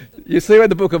You see where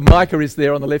the book of Micah is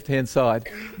there on the left-hand side.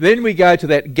 Then we go to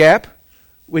that gap,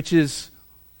 which is,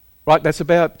 right, that's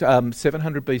about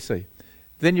 700 BC.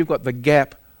 Then you've got the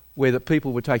gap where the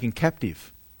people were taken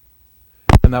captive.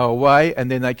 And they were away,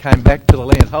 and then they came back to the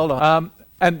land. Hold on.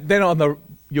 And then on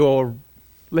your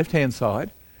left-hand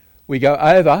side, we go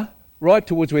over right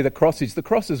towards where the cross is. The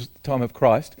cross is the time of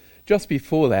Christ. Just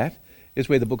before that is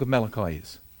where the book of Malachi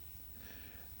is.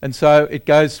 And so it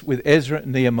goes with Ezra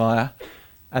and Nehemiah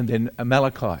and then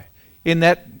Malachi. In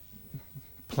that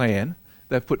plan,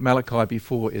 they've put Malachi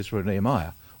before Ezra and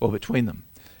Nehemiah, or between them.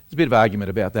 There's a bit of argument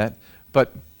about that,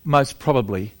 but most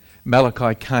probably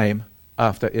Malachi came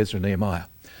after Ezra and Nehemiah.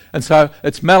 And so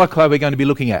it's Malachi we're going to be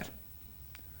looking at.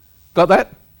 Got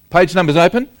that? Page numbers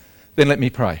open? Then let me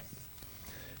pray,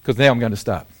 because now I'm going to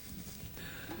start.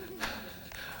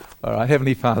 All right,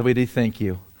 Heavenly Father, we do thank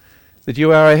you that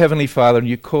you are our Heavenly Father and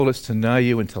you call us to know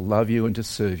you and to love you and to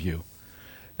serve you.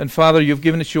 And Father, you've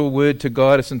given us your word to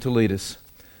guide us and to lead us.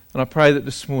 And I pray that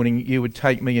this morning you would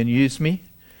take me and use me,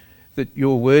 that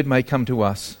your word may come to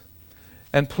us.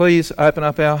 And please open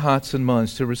up our hearts and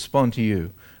minds to respond to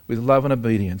you with love and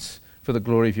obedience for the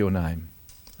glory of your name.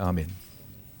 Amen.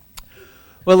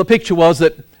 Well, the picture was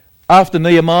that after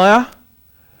Nehemiah,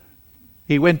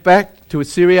 he went back to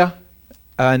Assyria,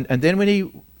 and then when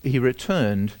he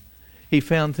returned, he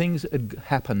found things had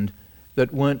happened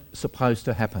that weren't supposed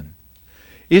to happen.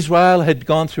 Israel had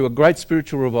gone through a great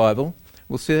spiritual revival.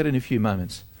 We'll see that in a few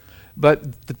moments. But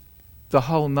the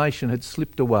whole nation had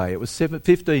slipped away. It was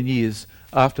 15 years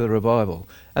after the revival,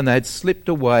 and they had slipped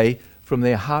away from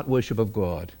their heart worship of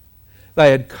God.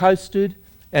 They had coasted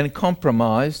and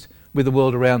compromised with the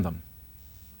world around them.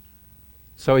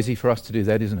 So easy for us to do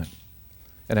that, isn't it?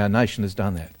 And our nation has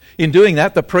done that. In doing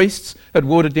that, the priests had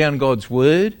watered down God's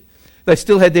word. They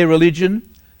still had their religion,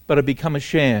 but had become a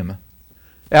sham.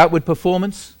 Outward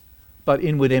performance, but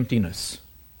inward emptiness.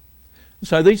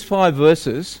 So these 5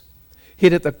 verses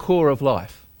hit at the core of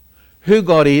life. Who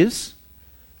God is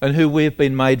and who we've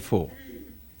been made for.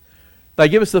 They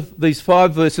give us these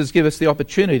 5 verses give us the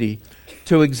opportunity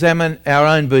to examine our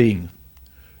own being.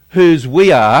 Whose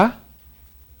we are,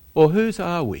 or whose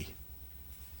are we?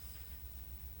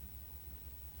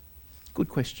 Good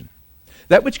question.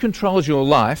 That which controls your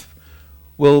life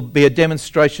will be a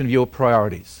demonstration of your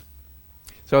priorities.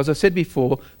 So as I said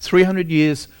before, 300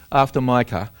 years after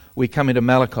Micah, we come into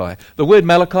Malachi. The word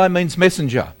Malachi means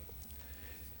messenger.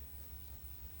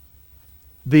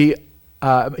 He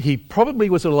probably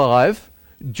was alive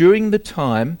during the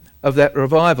time of that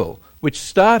revival, which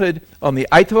started on the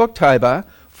 8th of October,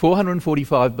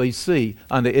 445 BC,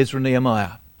 under Ezra and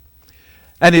Nehemiah.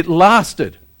 And it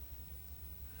lasted.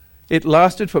 It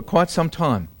lasted for quite some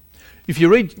time. If you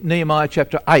read Nehemiah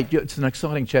chapter 8, it's an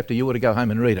exciting chapter. You ought to go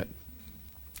home and read it,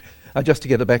 just to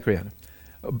get the background.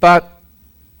 But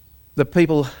the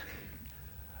people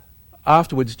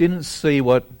afterwards didn't see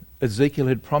what Ezekiel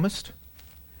had promised.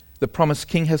 The promised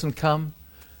king hasn't come.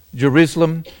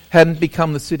 Jerusalem hadn't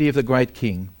become the city of the great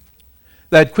king.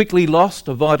 They had quickly lost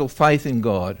a vital faith in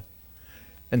God.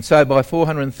 And so by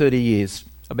 430 years,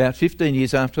 about 15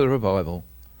 years after the revival,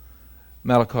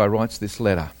 Malachi writes this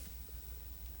letter.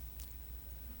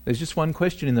 There's just one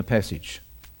question in the passage.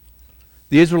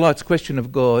 The Israelites' question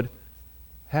of God,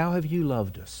 how have you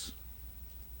loved us?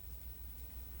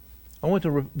 I want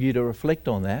you to reflect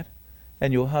on that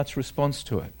and your heart's response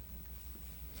to it.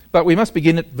 But we must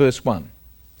begin at verse 1.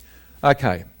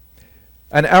 Okay.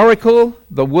 An oracle,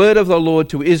 the word of the Lord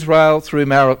to Israel through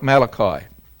Malachi.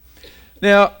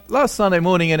 Now, last Sunday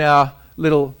morning in our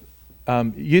little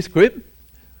youth group,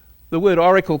 the word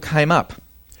oracle came up,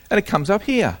 and it comes up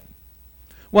here.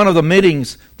 One of the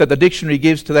meanings that the dictionary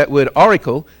gives to that word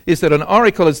oracle is that an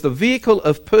oracle is the vehicle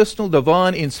of personal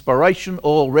divine inspiration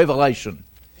or revelation.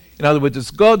 In other words,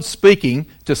 it's God speaking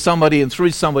to somebody and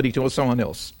through somebody to someone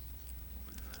else.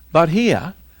 But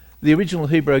here, the original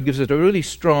Hebrew gives it a really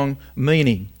strong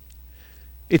meaning.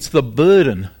 It's the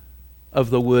burden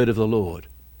of the word of the Lord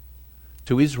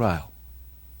to Israel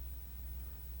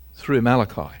through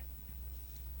Malachi.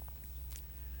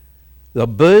 The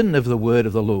burden of the word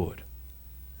of the Lord.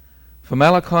 For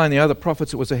Malachi and the other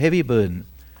prophets, it was a heavy burden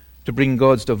to bring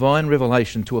God's divine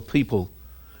revelation to a people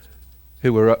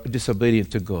who were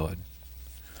disobedient to God.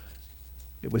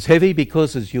 It was heavy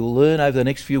because, as you'll learn over the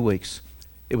next few weeks,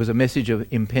 it was a message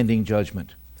of impending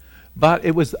judgment. But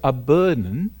it was a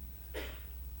burden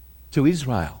to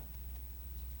Israel.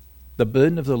 The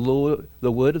burden of the Lord,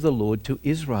 the word of the Lord to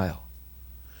Israel.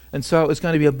 And so it was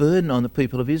going to be a burden on the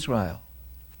people of Israel.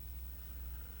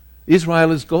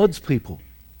 Israel is God's people.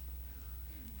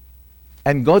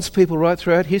 And God's people right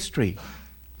throughout history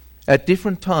at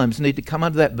different times need to come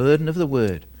under that burden of the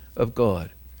Word of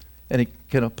God, and it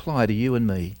can apply to you and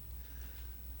me.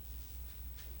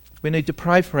 We need to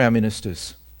pray for our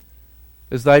ministers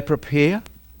as they prepare,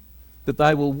 that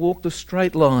they will walk the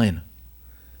straight line,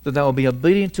 that they will be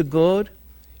obedient to God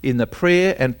in the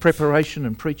prayer and preparation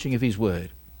and preaching of His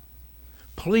Word.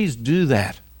 Please do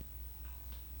that.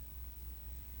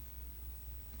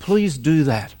 Please do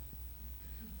that.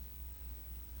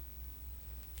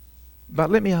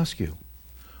 But let me ask you,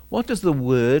 what does the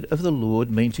Word of the Lord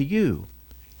mean to you?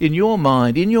 In your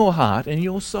mind, in your heart, in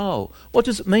your soul. What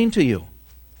does it mean to you?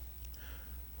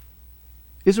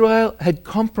 Israel had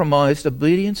compromised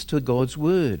obedience to God's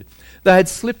Word. They had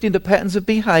slipped into patterns of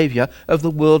behaviour of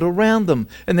the world around them,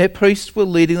 and their priests were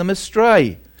leading them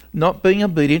astray, not being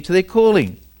obedient to their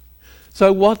calling.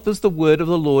 So what does the Word of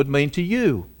the Lord mean to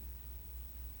you?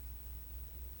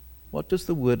 What does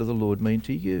the Word of the Lord mean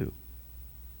to you?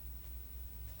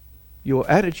 Your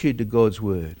attitude to God's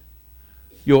Word,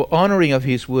 your honouring of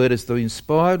His Word as the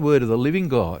inspired Word of the living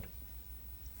God,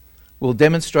 will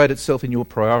demonstrate itself in your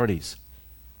priorities.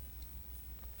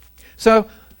 So,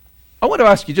 I want to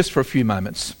ask you just for a few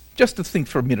moments, just to think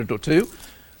for a minute or two,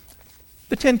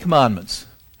 the 10 Commandments.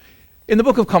 In the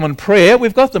Book of Common Prayer,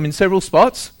 we've got them in several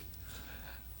spots.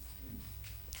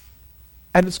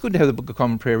 And it's good to have the Book of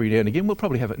Common Prayer read out again. We'll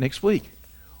probably have it next week,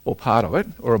 or part of it,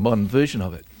 or a modern version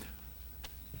of it.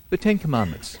 The 10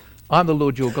 Commandments. I'm the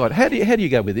Lord your God. How do you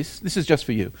go with this? This is just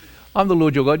for you. I'm the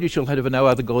Lord your God. You shall have no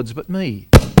other gods but me.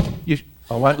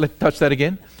 I won't touch that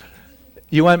again.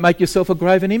 You won't make yourself a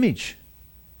graven image.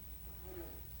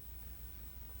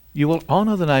 You will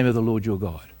honour the name of the Lord your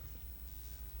God.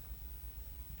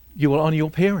 You will honour your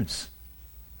parents.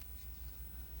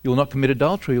 You will not commit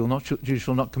adultery. You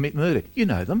shall not commit murder. You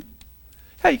know them.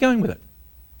 How are you going with it?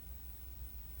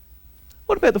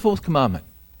 What about the 4th commandment?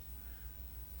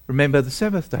 Remember the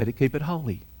Sabbath day to keep it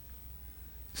holy.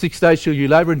 6 days shall you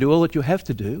labour and do all that you have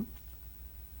to do.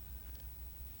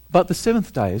 But the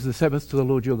 7th day is the Sabbath to the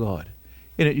Lord your God.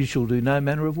 In it you shall do no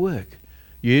manner of work.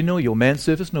 You, nor your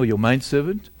manservant, nor your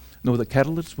maidservant, nor the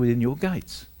cattle that's within your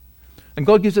gates. And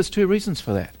God gives us 2 reasons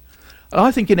for that. And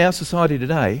I think in our society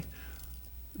today,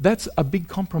 that's a big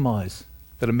compromise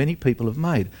that many people have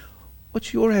made.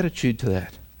 What's your attitude to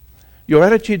that? Your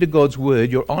attitude to God's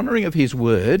Word, your honouring of His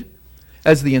Word,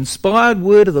 as the inspired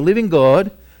Word of the living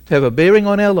God, to have a bearing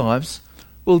on our lives,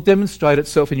 will demonstrate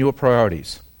itself in your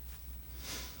priorities.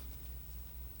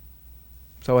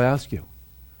 So I ask you,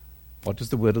 what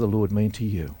does the Word of the Lord mean to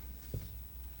you?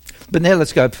 But now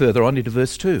let's go further on into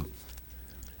verse 2.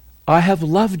 I have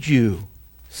loved you,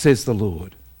 says the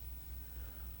Lord.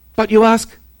 But you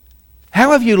ask,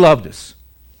 how have you loved us?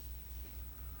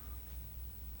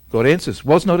 God answers,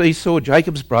 was not Esau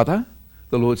Jacob's brother?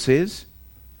 The Lord says.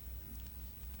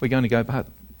 We're going to go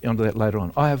onto that later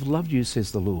on. I have loved you,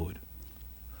 says the Lord.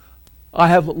 I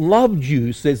have loved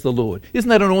you, says the Lord. Isn't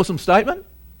that an awesome statement?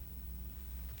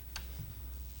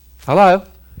 Hello?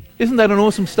 Isn't that an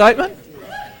awesome statement?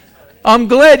 I'm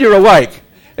glad you're awake.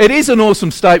 It is an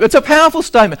awesome statement. It's a powerful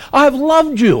statement. I have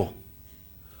loved you.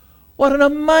 What an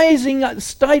amazing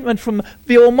statement from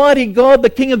the Almighty God, the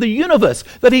King of the universe,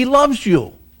 that He loves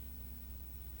you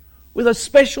with a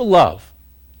special love.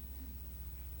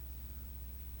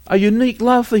 A unique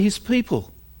love for His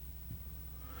people.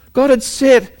 God had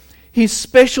set His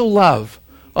special love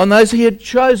on those He had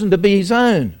chosen to be His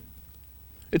own.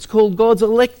 It's called God's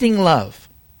electing love.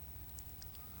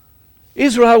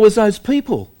 Israel was those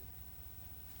people.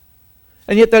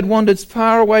 And yet they'd wandered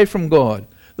far away from God.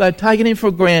 They'd taken Him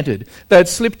for granted. They'd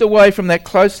slipped away from that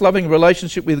close, loving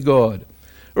relationship with God.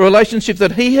 A relationship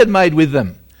that He had made with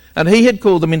them. And He had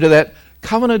called them into that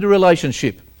covenant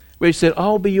relationship where He said,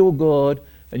 I'll be your God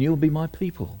and you'll be my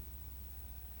people.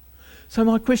 So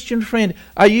my Christian friend,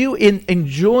 are you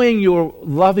enjoying your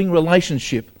loving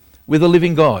relationship with the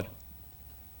living God?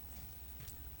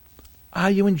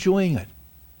 Are you enjoying it?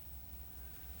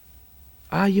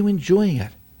 Are you enjoying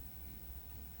it?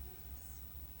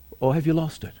 Or have you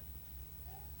lost it?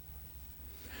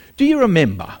 Do you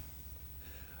remember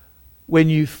when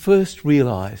you first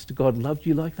realised God loved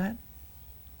you like that?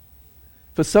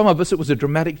 For some of us it was a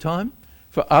dramatic time.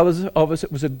 For others of us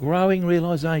it was a growing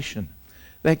realisation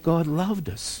that God loved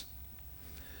us.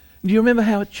 Do you remember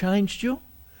how it changed you?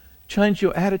 Changed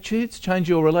your attitudes, changed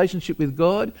your relationship with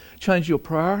God, changed your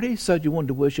priorities so you wanted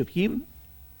to worship Him?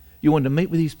 You wanted to meet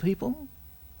with His people?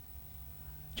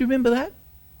 Do you remember that?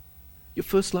 Your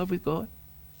first love with God?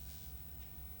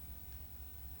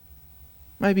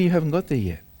 Maybe you haven't got there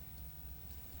yet.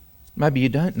 Maybe you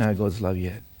don't know God's love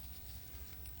yet.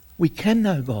 We can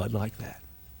know God like that.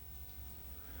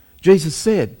 Jesus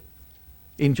said,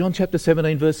 In John chapter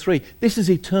 17, verse 3, this is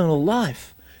eternal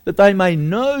life, that they may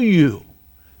know you,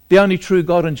 the only true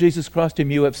God, and Jesus Christ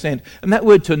whom you have sent. And that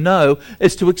word to know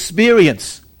is to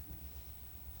experience.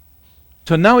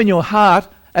 To know in your heart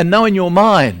and know in your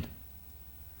mind.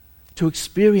 To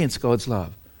experience God's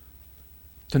love.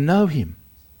 To know him.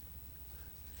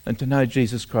 And to know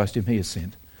Jesus Christ whom he has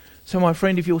sent. So my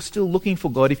friend, if you're still looking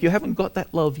for God, if you haven't got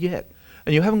that love yet,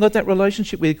 and you haven't got that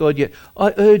relationship with God yet,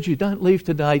 I urge you, don't leave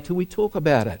today till we talk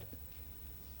about it.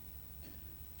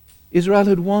 Israel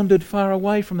had wandered far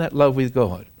away from that love with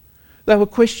God. They were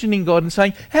questioning God and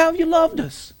saying, how have you loved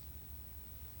us?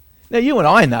 Now you and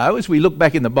I know, as we look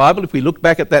back in the Bible, if we look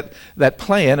back at that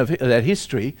plan of that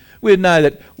history, we'd know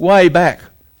that way back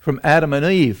from Adam and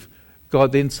Eve,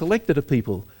 God then selected a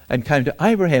people and came to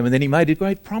Abraham, and then he made a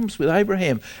great promise with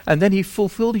Abraham, and then he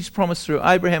fulfilled his promise through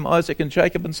Abraham, Isaac and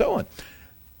Jacob and so on.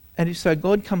 And so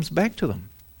God comes back to them,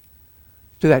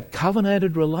 to that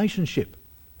covenanted relationship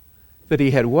that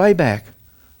he had way back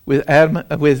with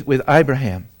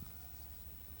Abraham.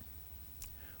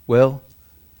 Well,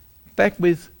 back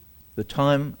with the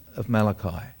time of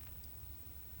Malachi.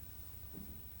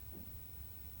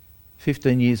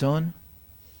 15 years on,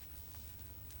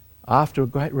 after a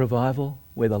great revival,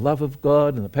 where the love of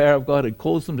God and the power of God had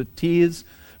caused them to tears,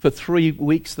 for 3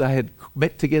 weeks they had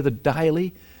met together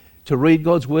daily to read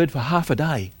God's word for half a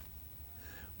day.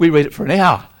 We read it for an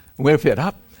hour, and we're fed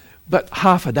up, but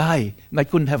half a day, and they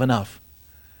couldn't have enough.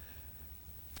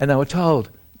 And they were told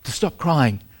to stop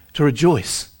crying, to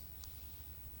rejoice,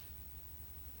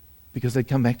 because they'd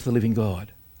come back to the living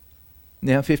God.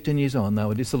 Now, 15 years on, they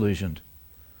were disillusioned.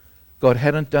 God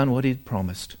hadn't done what he'd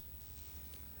promised.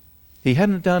 He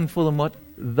hadn't done for them what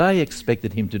they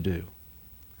expected him to do.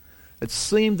 It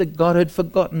seemed that God had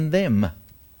forgotten them.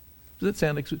 Does that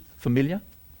sound familiar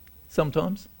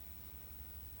sometimes?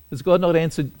 Has God not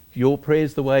answered your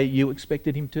prayers the way you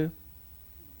expected him to?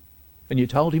 And you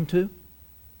told him to?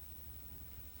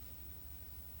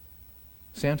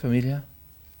 Sound familiar?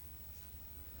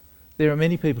 There are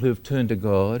many people who have turned to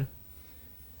God,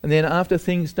 and then after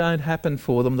things don't happen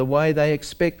for them the way they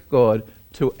expect God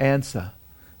to answer,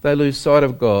 they lose sight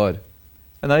of God,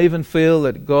 and they even feel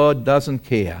that God doesn't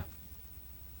care.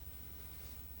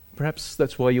 Perhaps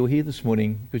that's why you're here this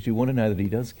morning, because you want to know that he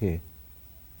does care.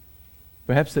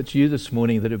 Perhaps that's you this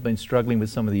morning that have been struggling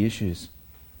with some of the issues.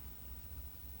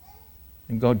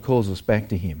 And God calls us back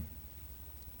to him.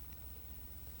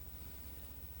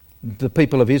 The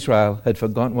people of Israel had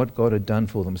forgotten what God had done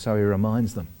for them, so he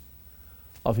reminds them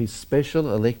of his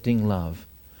special electing love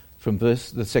from the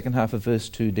second half of verse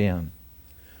 2 down.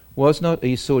 Was not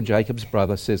Esau Jacob's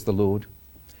brother, says the Lord?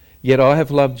 Yet I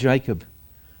have loved Jacob,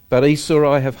 but Esau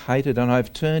I have hated, and I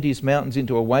have turned his mountains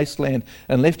into a wasteland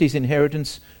and left his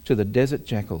inheritance to the desert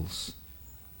jackals.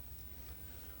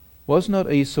 Was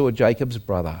not Esau Jacob's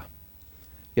brother?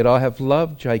 Yet I have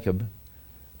loved Jacob,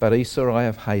 but Esau I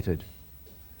have hated.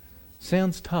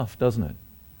 Sounds tough, doesn't it?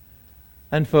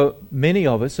 And for many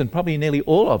of us, and probably nearly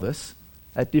all of us,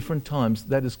 at different times,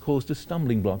 that has caused a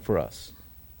stumbling block for us.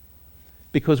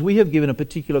 Because we have given a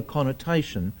particular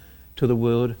connotation to the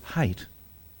word hate.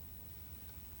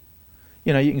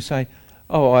 You know, you can say,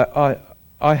 oh,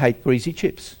 I hate greasy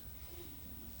chips.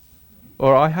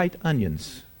 Or I hate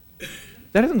onions.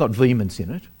 That hasn't got vehemence in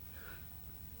it.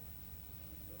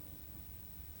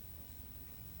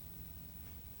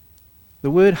 The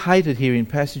word hated here in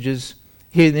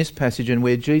this passage, and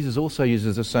where Jesus also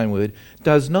uses the same word,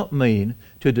 does not mean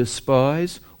to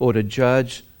despise or to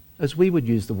judge as we would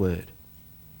use the word.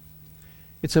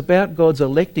 It's about God's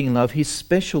electing love, his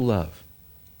special love.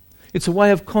 It's a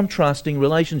way of contrasting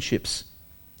relationships.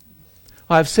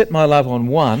 I have set my love on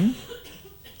one,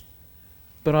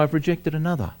 but I've rejected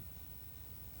another.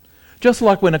 Just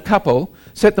like when a couple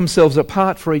set themselves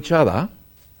apart for each other,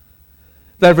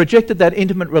 they've rejected that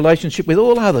intimate relationship with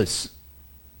all others.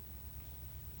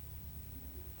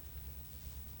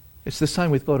 It's the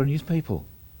same with God and his people.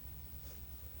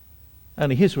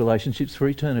 Only his relationship's for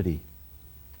eternity.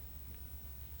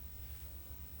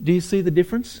 Do you see the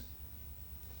difference?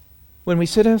 When we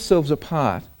set ourselves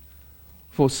apart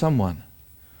for someone,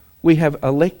 we have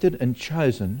elected and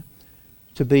chosen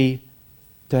to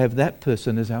have that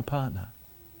person as our partner.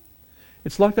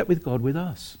 It's like that with God with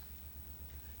us.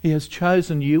 He has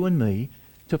chosen you and me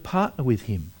to partner with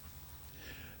him.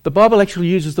 The Bible actually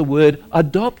uses the word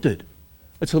adopted.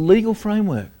 It's a legal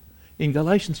framework. In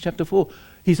Galatians chapter 4,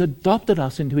 he's adopted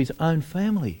us into his own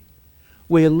family.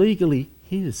 We're legally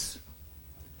his.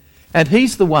 And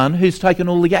he's the one who's taken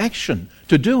all the action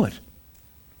to do it.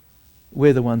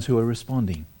 We're the ones who are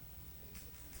responding.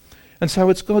 And so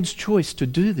it's God's choice to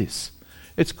do this.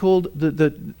 It's called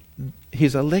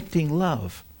his electing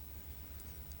love.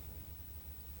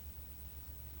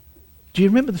 Do you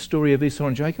remember the story of Esau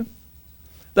and Jacob?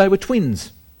 They were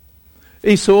twins.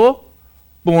 Esau,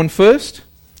 born first,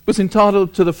 was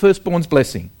entitled to the firstborn's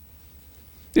blessing.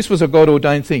 This was a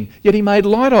God-ordained thing, yet he made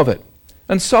light of it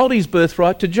and sold his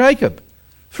birthright to Jacob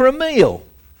for a meal.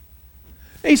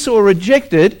 Esau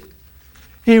rejected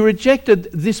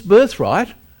this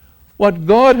birthright, what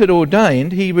God had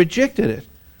ordained. He rejected it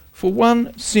for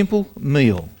one simple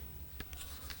meal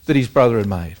that his brother had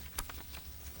made.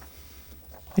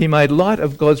 He made light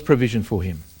of God's provision for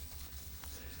him.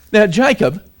 Now,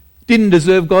 Jacob didn't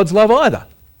deserve God's love either.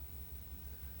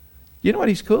 You know what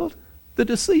he's called? The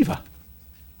deceiver.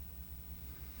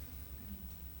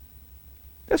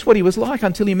 That's what he was like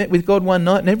until he met with God one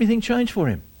night and everything changed for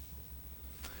him.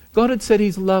 God had set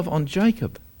his love on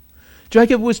Jacob.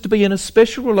 Jacob was to be in a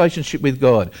special relationship with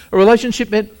God, a relationship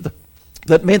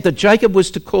that meant that Jacob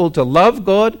was called to love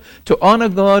God, to honour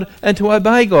God, and to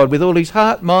obey God with all his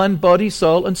heart, mind, body,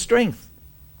 soul, and strength.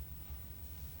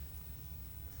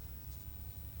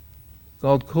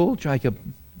 God called Jacob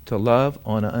to love,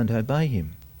 honour, and obey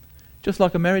him. Just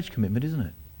like a marriage commitment, isn't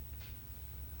it?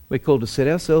 We're called to set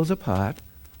ourselves apart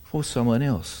for someone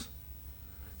else.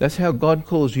 That's how God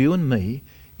calls you and me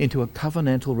into a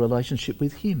covenantal relationship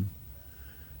with him.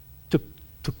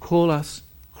 To call us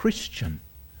Christians,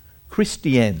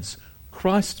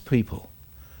 Christ's people,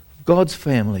 God's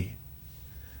family.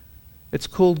 It's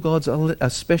called God's a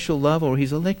special love, or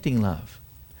his electing love.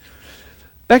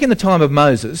 Back in the time of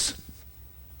Moses,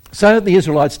 so that the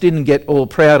Israelites didn't get all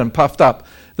proud and puffed up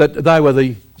that they were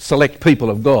the select people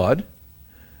of God,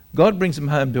 God brings them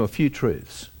home to a few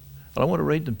truths. And I want to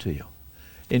read them to you.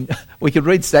 We could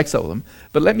read stacks of them,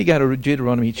 but let me go to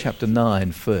Deuteronomy chapter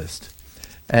 9 first,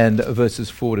 and verses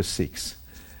 4 to 6.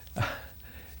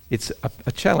 It's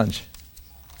a challenge.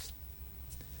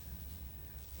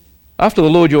 After the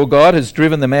Lord your God has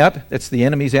driven them out, that's the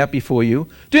enemies out before you,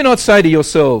 do not say to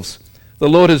yourselves, the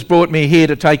Lord has brought me here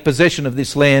to take possession of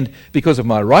this land because of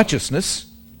my righteousness.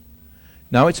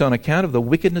 No, it's on account of the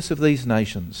wickedness of these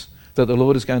nations that the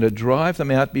Lord is going to drive them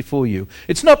out before you.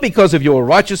 It's not because of your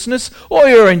righteousness or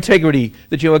your integrity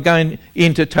that you are going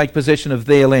in to take possession of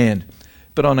their land,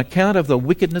 but on account of the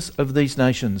wickedness of these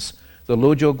nations, the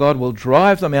Lord your God will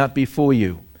drive them out before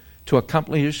you to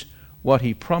accomplish what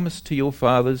he promised to your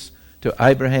fathers, to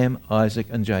Abraham, Isaac,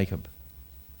 and Jacob.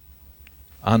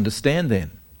 Understand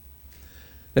then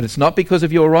that it's not because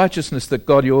of your righteousness that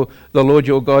the Lord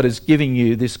your God is giving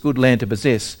you this good land to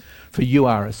possess, for you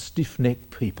are a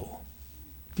stiff-necked people.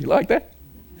 Do you like that?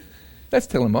 Let's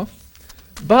tell them off.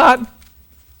 But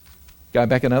go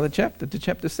back another chapter to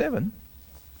chapter 7,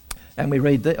 and we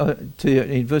read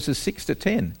in verses 6 to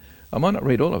 10. I might not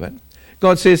read all of it.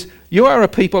 God says, you are a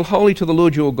people holy to the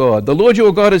Lord your God. The Lord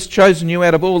your God has chosen you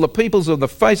out of all the peoples of the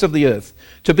face of the earth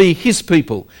to be his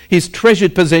people, his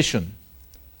treasured possession.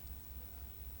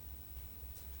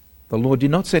 The Lord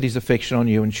did not set his affection on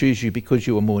you and choose you because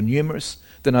you were more numerous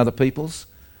than other peoples,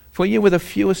 for you were the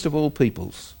fewest of all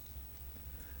peoples.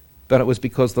 But it was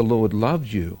because the Lord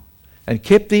loved you and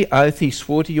kept the oath he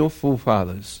swore to your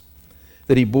forefathers,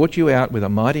 that he brought you out with a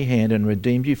mighty hand and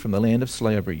redeemed you from the land of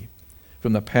slavery,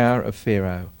 from the power of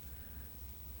Pharaoh,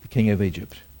 the king of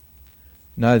Egypt.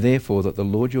 Know therefore that the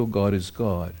Lord your God is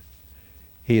God.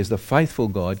 He is the faithful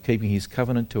God, keeping his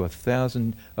covenant to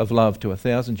 1,000 of love to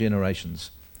 1,000 generations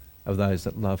of those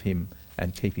that love him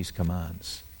and keep his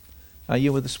commands.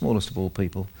 You were the smallest of all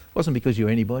people. It wasn't because you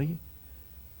were anybody.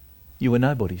 You were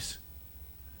nobodies.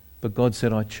 But God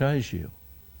said, I chose you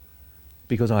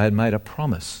because I had made a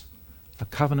promise, a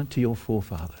covenant to your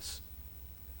forefathers.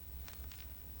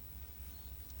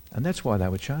 And that's why they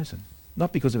were chosen.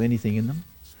 Not because of anything in them.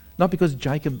 Not because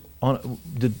Jacob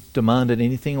demanded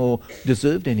anything or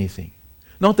deserved anything.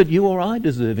 Not that you or I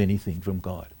deserve anything from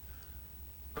God.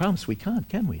 Crumbs, we can't,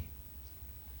 can we?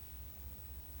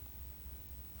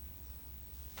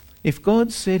 If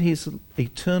God set his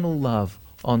eternal love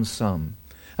on some,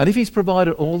 and if he's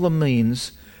provided all the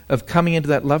means of coming into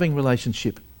that loving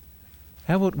relationship,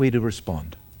 how ought we to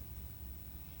respond?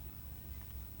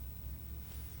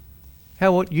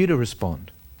 How ought you to respond?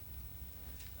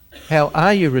 How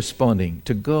are you responding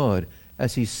to God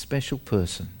as his special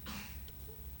person?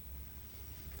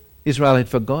 Israel had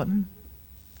forgotten,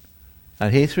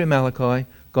 and here through Malachi,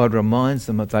 God reminds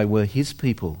them that they were his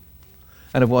people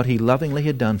and of what he lovingly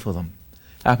had done for them,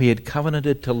 how he had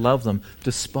covenanted to love them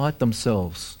despite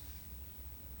themselves.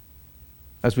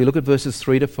 As we look at verses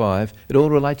 3 to 5, it all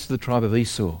relates to the tribe of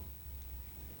Esau.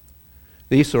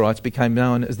 The Esauites became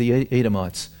known as the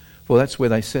Edomites, for that's where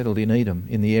they settled in Edom,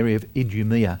 in the area of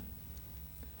Idumea.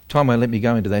 Time won't let me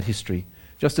go into that history.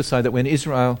 Just to say that when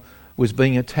Israel was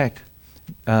being attacked,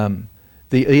 the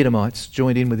Edomites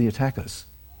joined in with the attackers,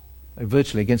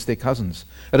 virtually against their cousins.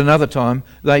 At another time,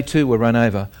 they too were run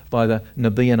over by the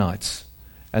Nebianites,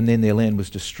 and then their land was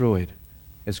destroyed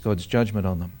as God's judgment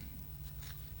on them.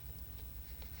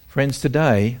 Friends,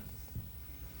 today,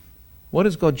 what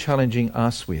is God challenging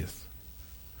us with?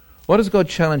 What is God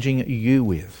challenging you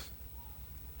with?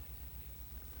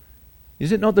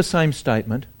 Is it not the same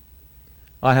statement?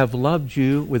 I have loved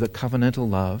you with a covenantal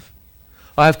love.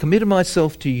 I have committed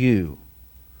myself to you,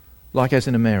 like as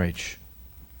in a marriage.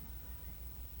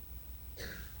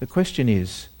 The question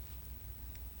is,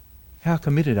 how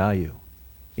committed are you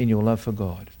in your love for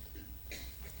God?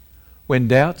 When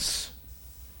doubts,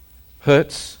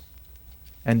 hurts,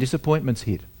 and disappointments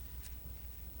hit,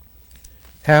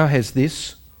 how has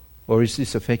this or is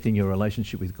this affecting your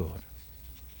relationship with God?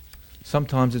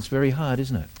 Sometimes it's very hard,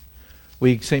 isn't it?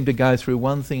 We seem to go through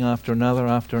one thing after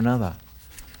another.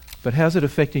 But how's it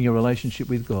affecting your relationship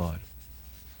with God?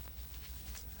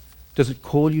 Does it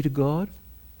call you to God?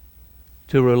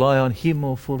 To rely on Him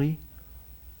more fully?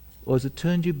 Or has it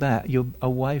turned you back, you're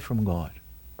away from God?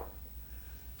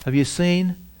 Have you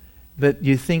seen that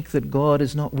you think that God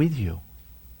is not with you?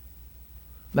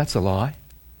 That's a lie.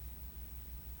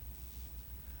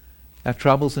 Our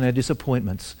troubles and our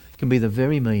disappointments can be the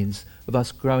very means of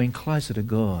us growing closer to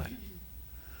God.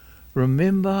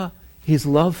 Remember His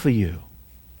love for you.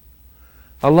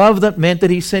 A love that meant that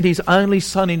He sent His only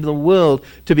Son into the world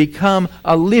to become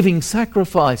a living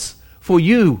sacrifice for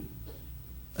you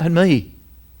and me.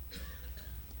 Do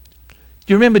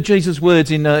you remember Jesus' words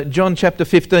in John chapter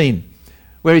 15,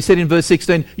 where He said in verse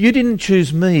 16, you didn't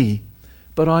choose me,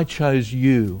 but I chose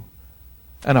you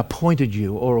and appointed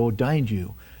you or ordained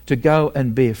you to go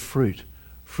and bear fruit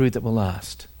that will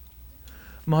last.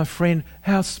 My friend,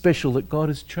 how special that God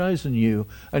has chosen you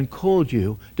and called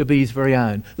you to be His very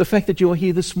own. The fact that you are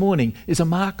here this morning is a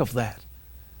mark of that.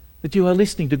 That you are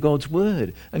listening to God's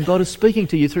Word and God is speaking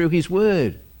to you through His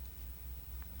Word.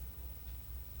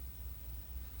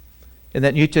 In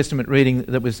that New Testament reading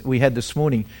that we had this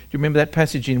morning, do you remember that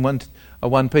passage in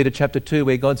 1 Peter chapter 2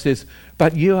 where God says,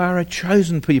 but you are a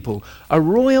chosen people, a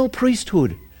royal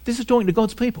priesthood. This is talking to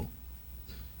God's people.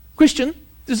 Christian,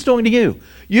 this is talking to you.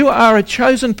 You are a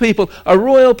chosen people, a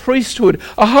royal priesthood,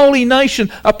 a holy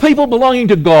nation, a people belonging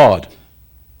to God,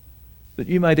 that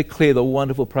you may declare the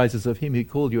wonderful praises of Him who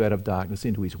called you out of darkness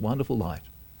into His wonderful light.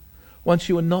 Once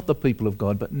you were not the people of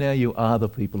God, but now you are the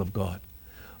people of God.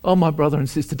 Oh, my brother and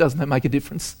sister, doesn't that make a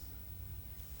difference?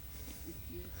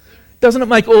 Doesn't it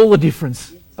make all the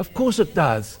difference? Of course it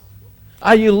does.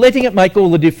 Are you letting it make all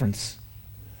the difference?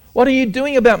 What are you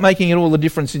doing about making it all the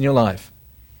difference in your life?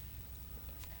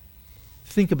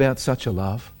 Think about such a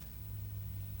love.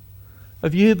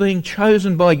 Of you being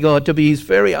chosen by God to be His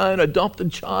very own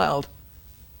adopted child.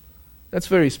 That's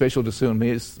very special to Sue and me.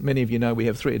 As many of you know, we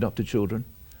have 3 adopted children,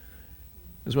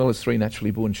 as well as 3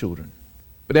 naturally born children.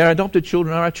 But our adopted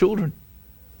children are our children.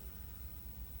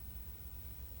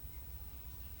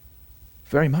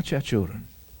 Very much our children.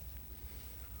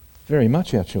 Very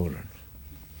much our children.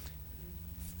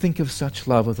 Think of such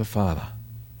love of the Father.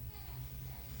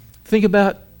 Think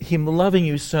about Him loving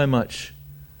you so much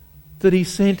that He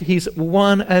sent His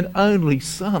one and only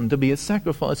Son to be a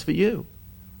sacrifice for you.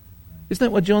 Isn't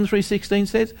that what John 3:16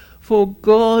 says? For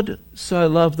God so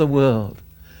loved the world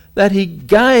that He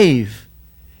gave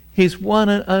His one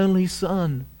and only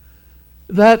Son,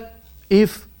 that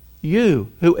if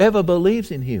you, whoever believes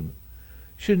in Him,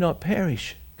 should not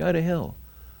perish, go to hell,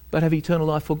 but have eternal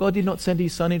life. For God did not send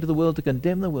His Son into the world to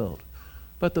condemn the world,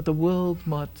 but that the world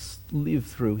might live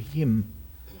through Him.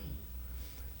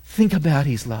 Think about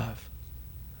His love.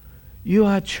 You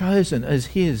are chosen as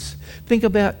His. Think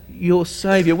about your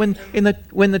Saviour. When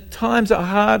the times are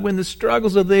hard, when the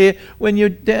struggles are there, when you're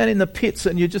down in the pits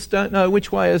and you just don't know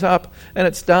which way is up and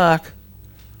it's dark,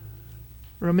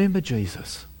 remember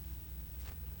Jesus.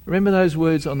 Remember those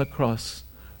words on the cross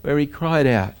where He cried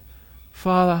out,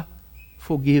 Father,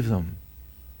 forgive them,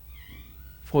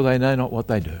 for they know not what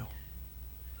they do.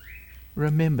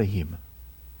 Remember Him.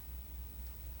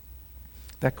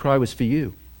 That cry was for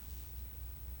you.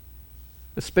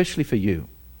 Especially for you.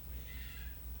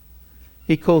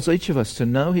 He calls each of us to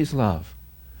know His love,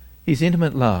 His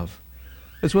intimate love,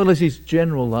 as well as His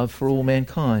general love for all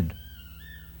mankind.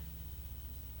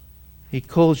 He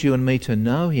calls you and me to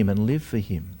know Him and live for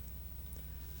Him.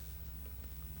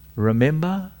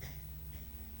 Remember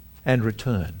and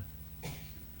return.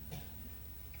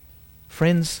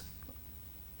 Friends,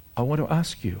 I want to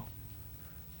ask you,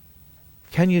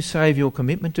 Can you save your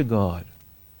commitment to God?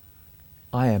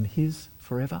 I am his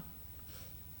forever.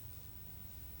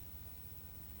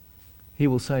 He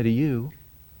will say to you,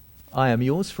 I am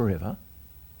yours forever.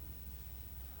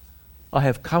 I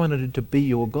have covenanted to be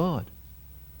your God.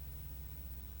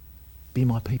 Be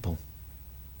my people.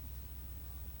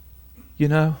 You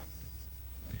know,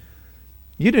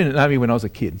 you didn't know me when I was a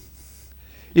kid.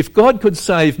 If God could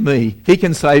save me, he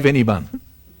can save anyone.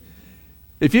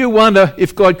 If you wonder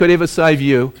if God could ever save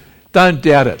you, don't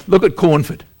doubt it. Look at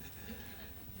Cornford.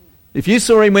 If you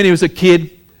saw him when he was a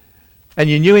kid and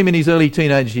you knew him in his early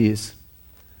teenage years,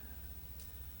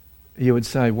 you would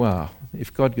say, wow,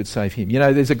 if God could save him. You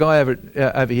know, there's a guy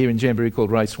over here in Jamboree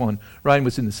called Ray Swan. Ray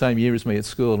was in the same year as me at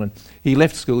school, and he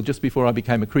left school just before I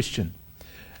became a Christian.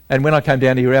 And when I came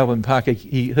down to your Alvin Park,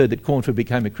 he heard that Cornford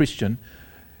became a Christian.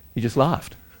 He just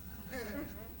laughed.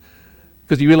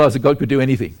 Because he realised that God could do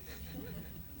anything.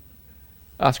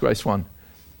 Ask Ray Swan.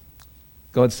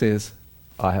 God says,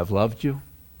 I have loved you.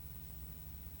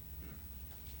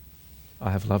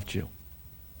 I have loved you.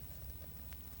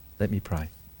 Let me pray.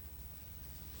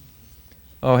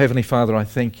 Oh, Heavenly Father, I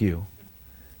thank you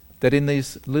that in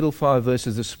these little 5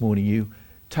 verses this morning you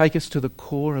take us to the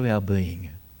core of our being,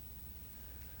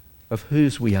 of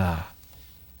whose we are,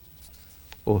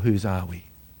 or whose are we.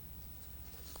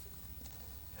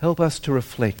 Help us to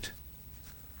reflect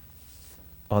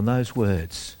on those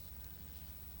words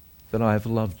that I have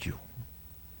loved you.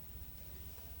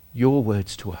 Your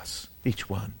words to us, each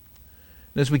one.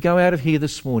 And as we go out of here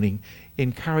this morning,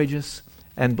 encourage us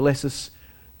and bless us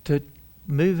to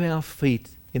move our feet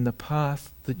in the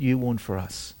path that you want for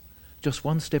us, just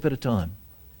one step at a time.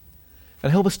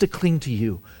 And help us to cling to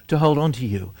you, to hold on to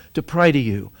you, to pray to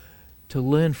you, to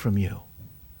learn from you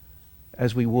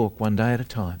as we walk one day at a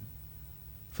time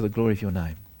for the glory of your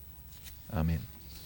name. Amen.